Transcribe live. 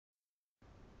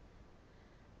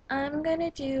I'm gonna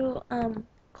do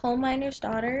Coal Miner's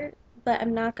Daughter, but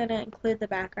I'm not gonna include the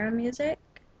background music,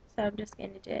 so I'm just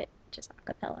gonna do it just a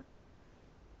cappella.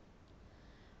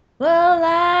 Well,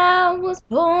 I was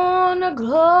born a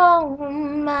coal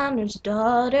miner's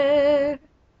daughter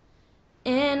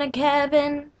in a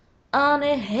cabin on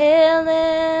a hill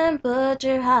in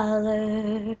Butcher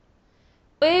Holler.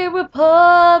 We were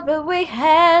poor, but we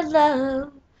had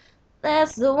love.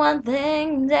 That's the one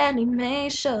thing that he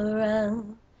made sure of.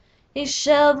 He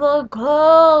shoveled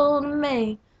coal to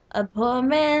make a poor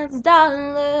man's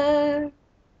dollar.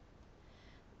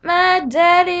 My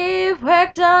daddy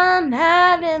worked all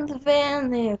night in the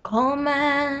family coal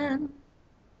mine,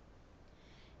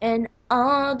 and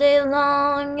all day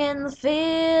long in the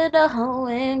field a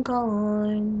hoeing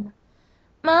corn.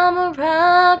 Mama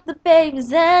rocked the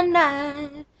babies at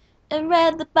night and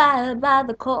read the Bible by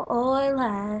the coal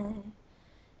light.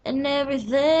 And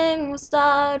everything will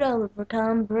start over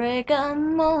come break of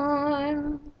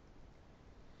morn.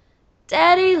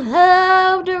 Daddy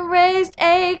loved and raised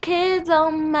 8 kids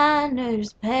on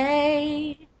miner's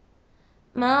pay.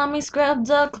 Mommy scrubbed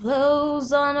our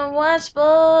clothes on a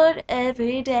washboard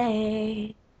every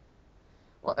day.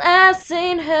 Well, I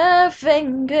seen her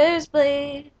fingers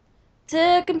bleed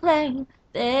to complain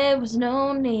there was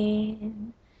no need.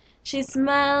 She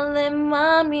smiled in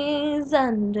Mommy's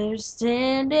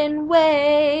understanding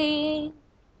way.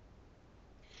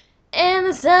 In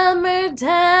the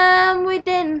summertime we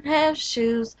didn't have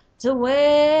shoes to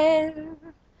wear,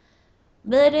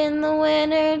 but in the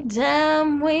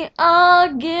wintertime we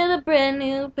all get a brand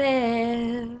new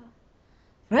pair.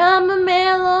 From a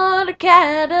mail order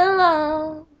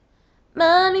catalog,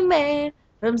 money made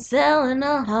from selling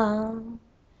a hog.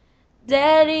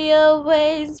 Daddy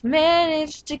always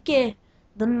managed to get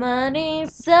the money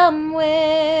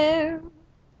somewhere.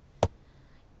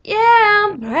 Yeah,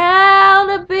 I'm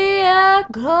proud to be a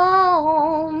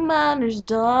coal miner's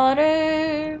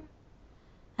daughter.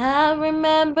 I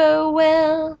remember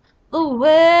well the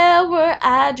well where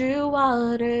I drew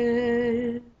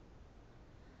water.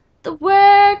 The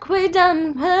work we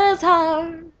done was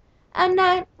hard. At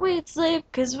night we'd sleep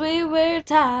 'cause we were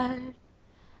tired.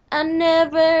 I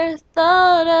never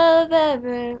thought of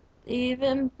ever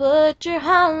leaving Butcher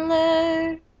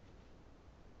Holler.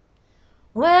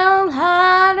 Well, a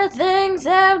lot of things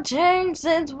have changed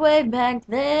since way back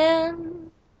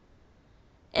then,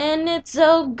 and it's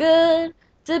so good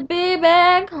to be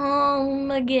back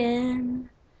home again.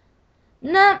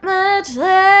 Not much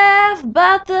left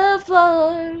but the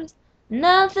floors,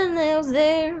 nothing lives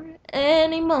there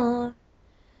anymore,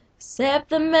 except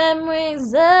the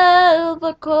memories of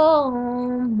a coal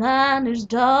miner's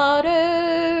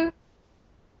daughter.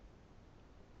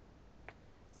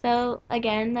 So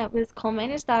again, that was Coal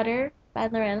Miner's Daughter by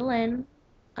Loretta Lynn.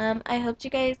 I hope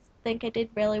you guys think I did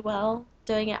really well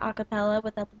doing it a cappella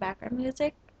without the background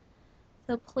music.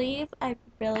 So please, I'd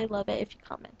really love it if you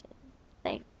commented.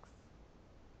 Thanks.